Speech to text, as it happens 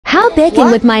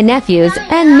baking with my nephews,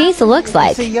 and Misa looks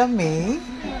like. Is it yummy?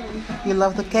 You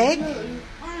love the cake?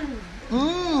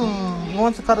 You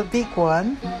want to cut a big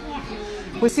one?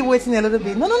 We're still waiting a little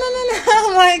bit. No.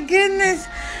 Oh my goodness.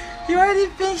 You already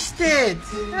finished it.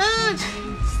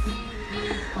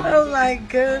 Oh my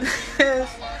goodness.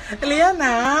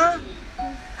 Liana,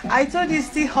 I told you it's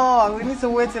still hot. We need to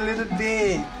wait a little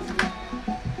bit.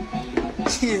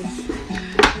 Jeez.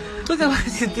 Look at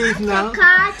what you did now.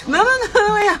 No.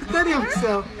 You cut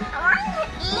yourself.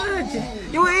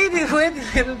 You were eating. Wait a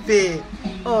little bit.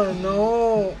 Oh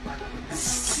no.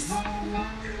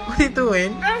 What are you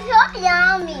doing? I'm so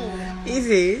yummy. Is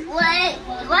it? Wait,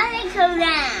 let it cool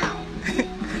down.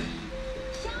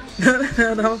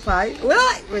 No, don't fight.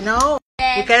 Wait, no.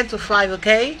 You count to 5,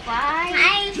 okay?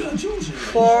 5,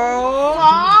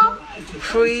 4,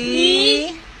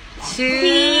 3,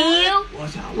 2,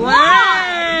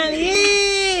 1.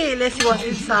 Yay! Let's see what's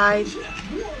inside.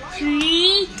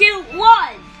 3, 2, 1.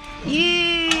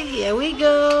 Yay! Here we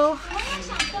go.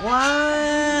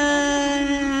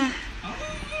 1.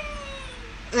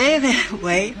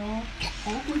 Wait.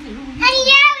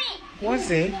 What's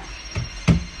it?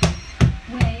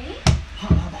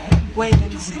 Wait,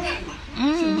 let me see.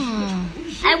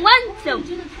 I want some.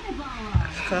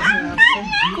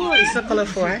 Cool, it's so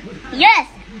colorful, right? Yes.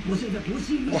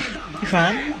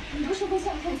 Fun?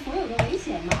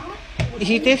 Is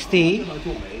it tasty?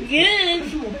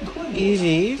 Yes. Is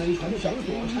it?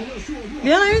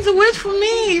 Yeah, you need to wait for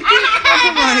me.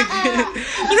 Oh my God.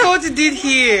 Look at what you did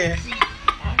here.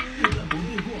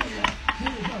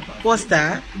 What's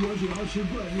that?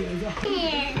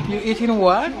 You eating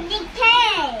what? The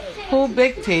cake. Who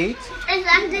baked it? It's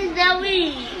Auntie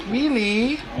Zoe.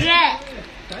 Really? Yes.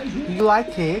 You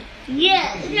like it?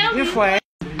 Yes. Your friend?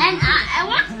 And I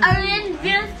want orange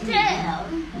juice too.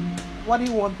 What do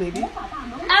you want, baby?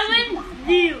 Orange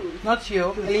juice. Not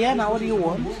you. Eliana, what do you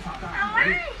want?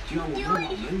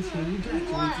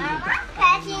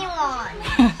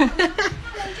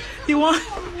 You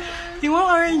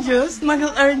want orange juice? Not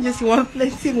just orange juice, you want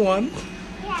plenty one?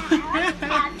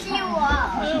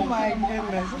 Oh my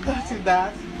goodness, look at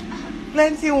that.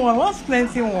 Plenty one. What's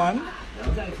plenty one?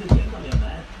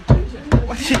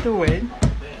 What's she doing?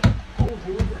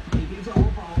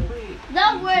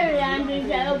 Don't worry, Auntie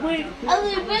Zoe. I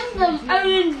will bring some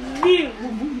orange juice.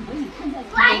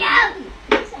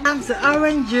 I'm the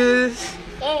orange juice.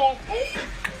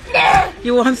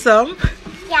 You want some?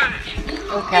 Yeah.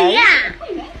 Okay. Yeah.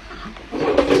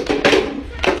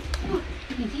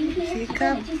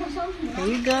 Here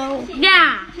you go.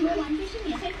 Yeah.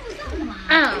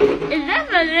 Oh, is that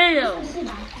a little?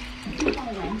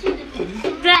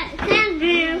 Thank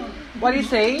you. What do you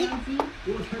say?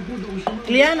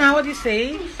 Liana, what do you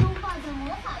say?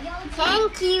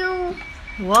 Thank you.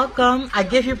 Welcome. I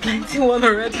gave you plenty one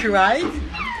already, right?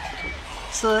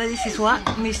 So this is what?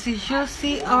 Mr.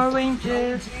 Juicy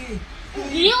oranges.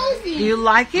 Juicy. Do you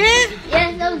like it?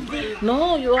 Yes, so juicy.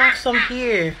 No, you have some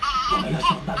here.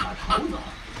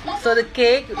 So the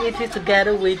cake, eat it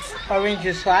together with orange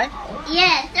juice, right?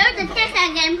 Yes, so the test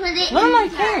I can put it No, you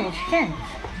can't. You can't.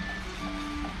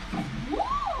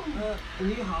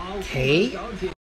 Okay.